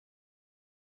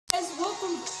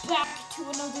welcome back to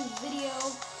another video.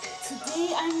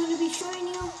 Today I'm going to be showing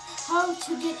you how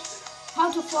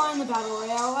to fly on the Battle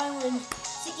Royale Island.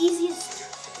 It's the easiest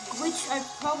glitch I've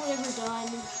probably ever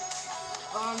done.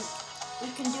 We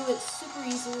can do it super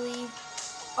easily.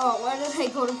 Oh, why did I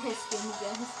go to my skin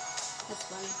again? That's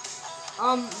funny.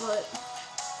 But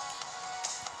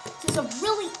it's a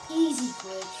really easy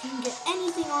glitch. You can get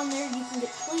anything on there. You can get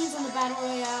planes on the Battle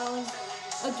Royale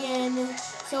again.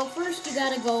 So first you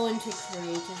gotta go into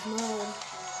creative mode.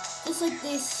 Just like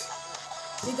this,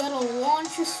 you gotta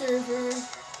launch a server.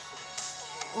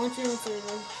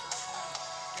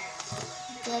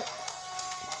 Okay.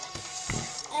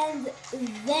 And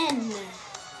then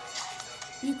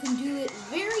you can do it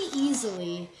very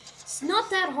easily. It's not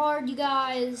that hard, you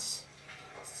guys.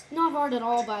 It's not hard at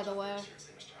all, by the way.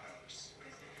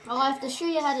 I'll have to show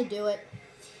you how to do it.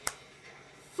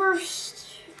 First,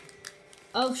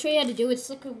 I'll show you how to do it. It's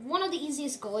like one of the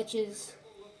easiest glitches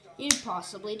you'd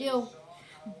possibly do.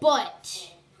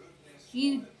 But if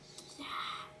you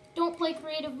don't play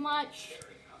creative much,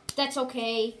 that's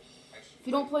okay. If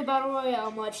you don't play Battle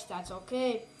Royale much, that's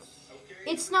okay.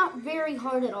 It's not very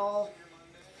hard at all.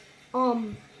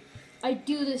 I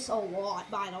do this a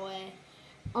lot, by the way.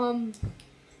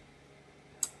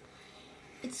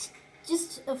 It's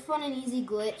just a fun and easy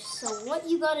glitch. So what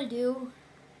you gotta do,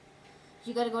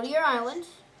 you gotta go to your island.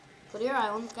 Go to your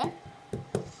island, okay?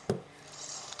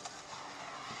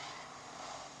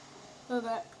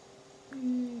 Okay.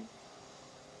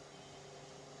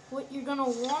 What you're gonna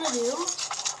wanna do,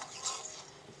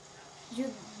 you're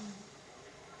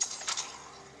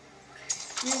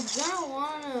gonna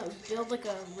wanna build like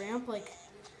a ramp like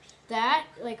that,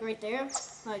 like right there,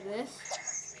 like this,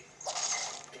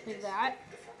 like that.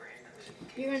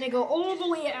 You're gonna go all the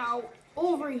way out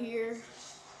over here.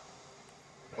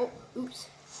 Oh, oops.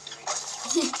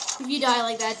 If you die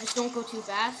like that, just don't go too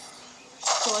fast.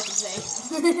 That's all I can say.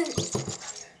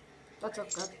 That's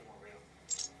okay.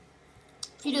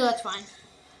 If you do, that's fine.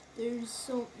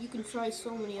 You can try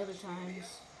so many other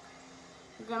times.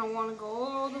 You're gonna want to go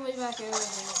all the way back over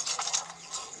here.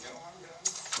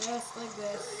 Just like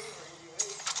this.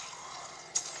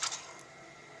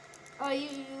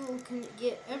 You can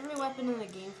get every weapon in the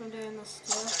game from doing this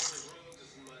too.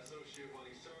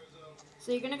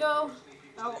 So you're gonna go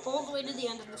out all the way to the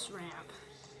end of this ramp.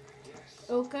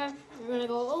 Okay? You're gonna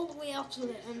go all the way out to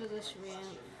the end of this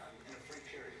ramp.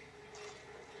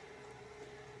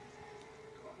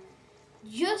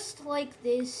 Just like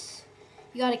this.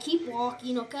 You gotta keep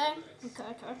walking, okay?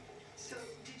 Okay.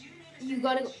 You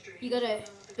gotta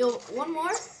build one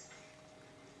more.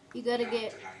 You gotta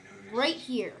get right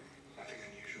here.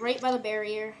 Right by the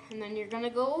barrier. And then you're gonna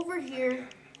go over here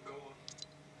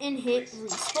and hit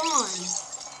respawn.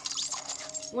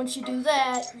 Once you do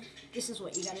that, this is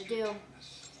what you gotta do.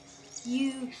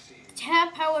 You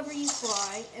tap however you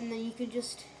fly, and then you can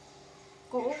just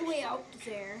go all the way out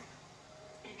there.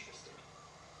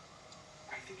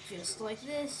 Just like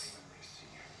this.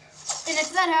 And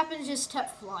if that happens, just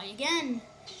tap fly again.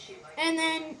 And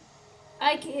then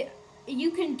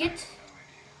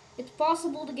it's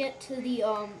possible to get to the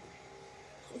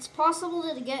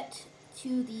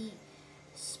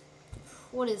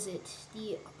what is it?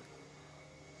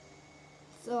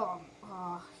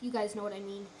 You guys know what I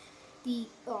mean.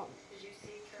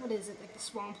 What is it? Like the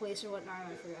spawn place or whatnot,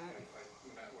 I forgot.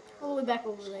 All the way back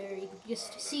over there. You can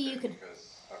just see, you can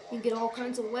get all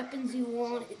kinds of weapons you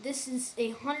want. This is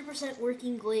a 100%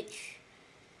 working glitch.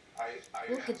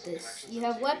 Look at this. You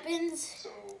have weapons.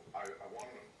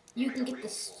 You can get the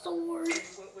sword.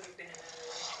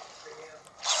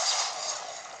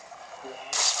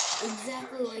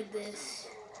 Exactly like this.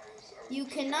 You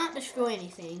cannot destroy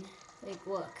anything. Like,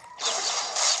 look.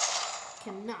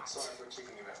 Cannot.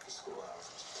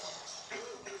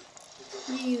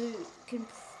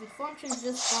 It functions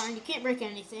just fine. You can't break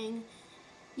anything.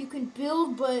 You can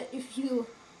build, but if you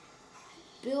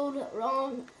build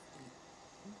wrong,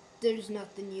 there's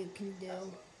nothing you can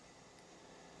do.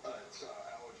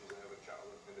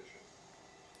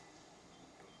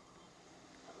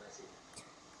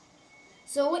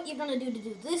 So what you're gonna do to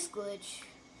do this glitch,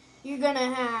 you're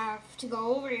gonna have to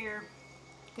go over here.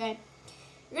 Okay?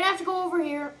 You're gonna have to go over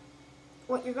here.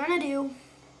 What you're gonna do,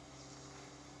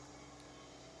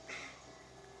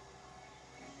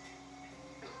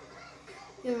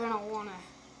 you're gonna wanna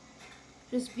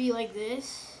just be like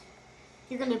this.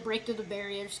 You're gonna break through the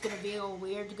barrier. It's gonna be all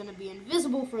weird. You're gonna be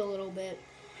invisible for a little bit,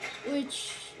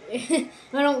 which I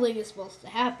don't think is supposed to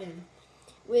happen,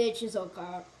 which is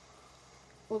okay.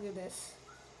 Look at this.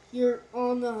 You're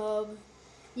on the hub.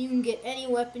 You can get any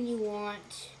weapon you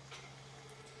want.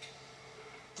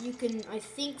 you can, I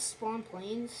think, spawn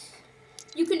planes.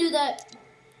 You can do that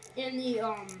in the,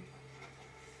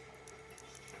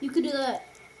 you can do that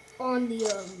on the,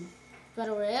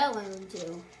 Battle Royale Island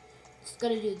too. Just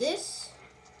gotta do this.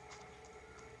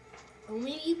 Or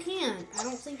maybe you can. I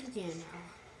don't think you can now.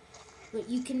 But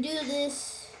you can do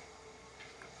this.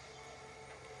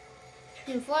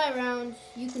 You can fly around.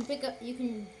 You can pick up, you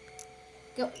can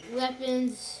get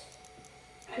weapons.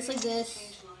 Just like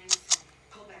this.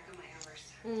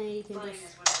 And then you can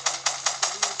just,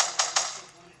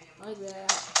 like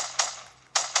that.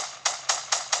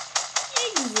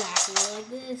 Exactly like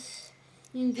this.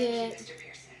 You can get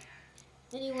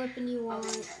any weapon you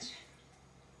want.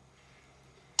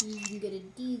 You can get a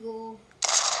deagle.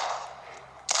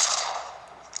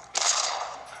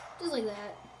 Just like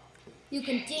that. You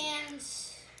can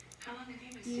dance.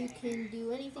 You can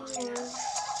do anything you want.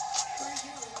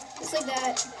 Just like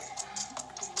that.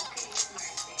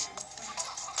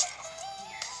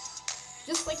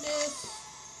 Just like this.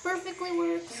 Perfectly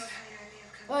works.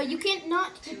 You can't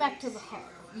not get back to the hub.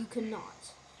 You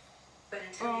cannot. I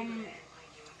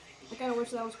kind of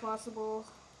wish that was possible.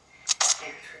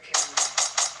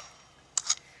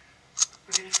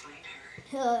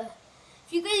 If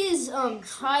you guys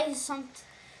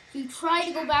if you try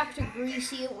to go back to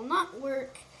Greasy, it will not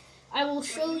work. I will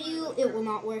show you it will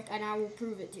not work, and I will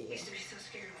prove it to you.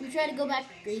 If you try to go back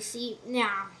to Greasy,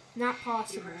 nah, not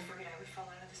possible.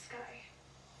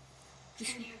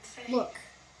 Just look.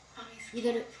 You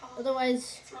gotta,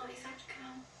 otherwise,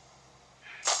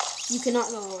 you cannot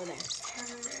go over there.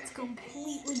 It's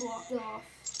completely blocked off.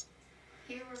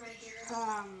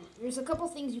 There's a couple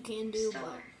things you can do,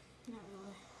 but not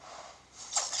really.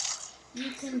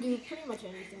 You can do pretty much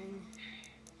anything.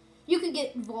 You can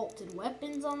get vaulted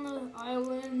weapons on the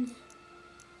island,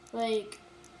 like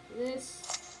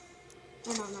this.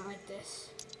 Oh no, not like this.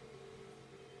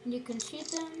 You can shoot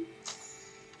them.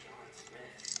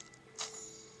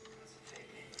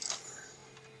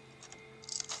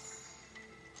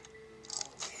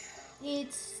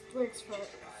 It works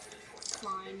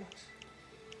fine.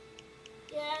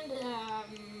 And,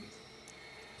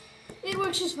 it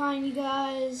works just fine, you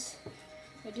guys.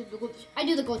 I do the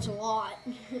glitch a lot.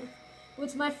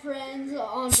 With my friends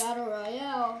on Battle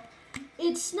Royale.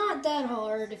 It's not that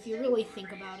hard if you really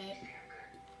think about it.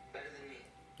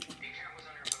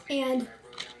 And,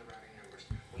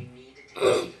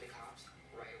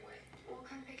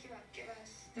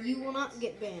 you will not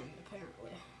get banned,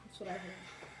 apparently. That's what I heard.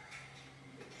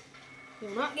 You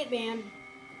will not get banned.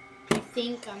 I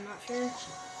think, I'm not sure. It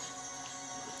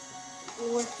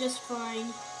will work just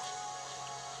fine.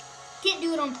 Can't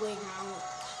do it on Playground,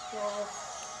 so,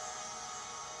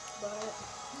 but,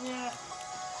 yeah.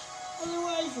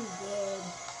 Otherwise, you're good.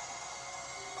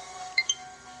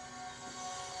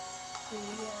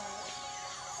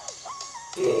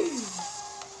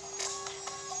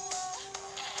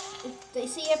 If they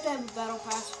say you have to have a battle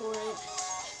pass for it,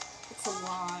 it's a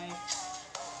lie.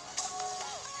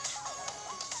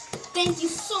 Thank you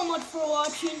so much for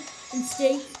watching, and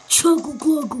stay chuggle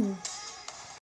gluggle.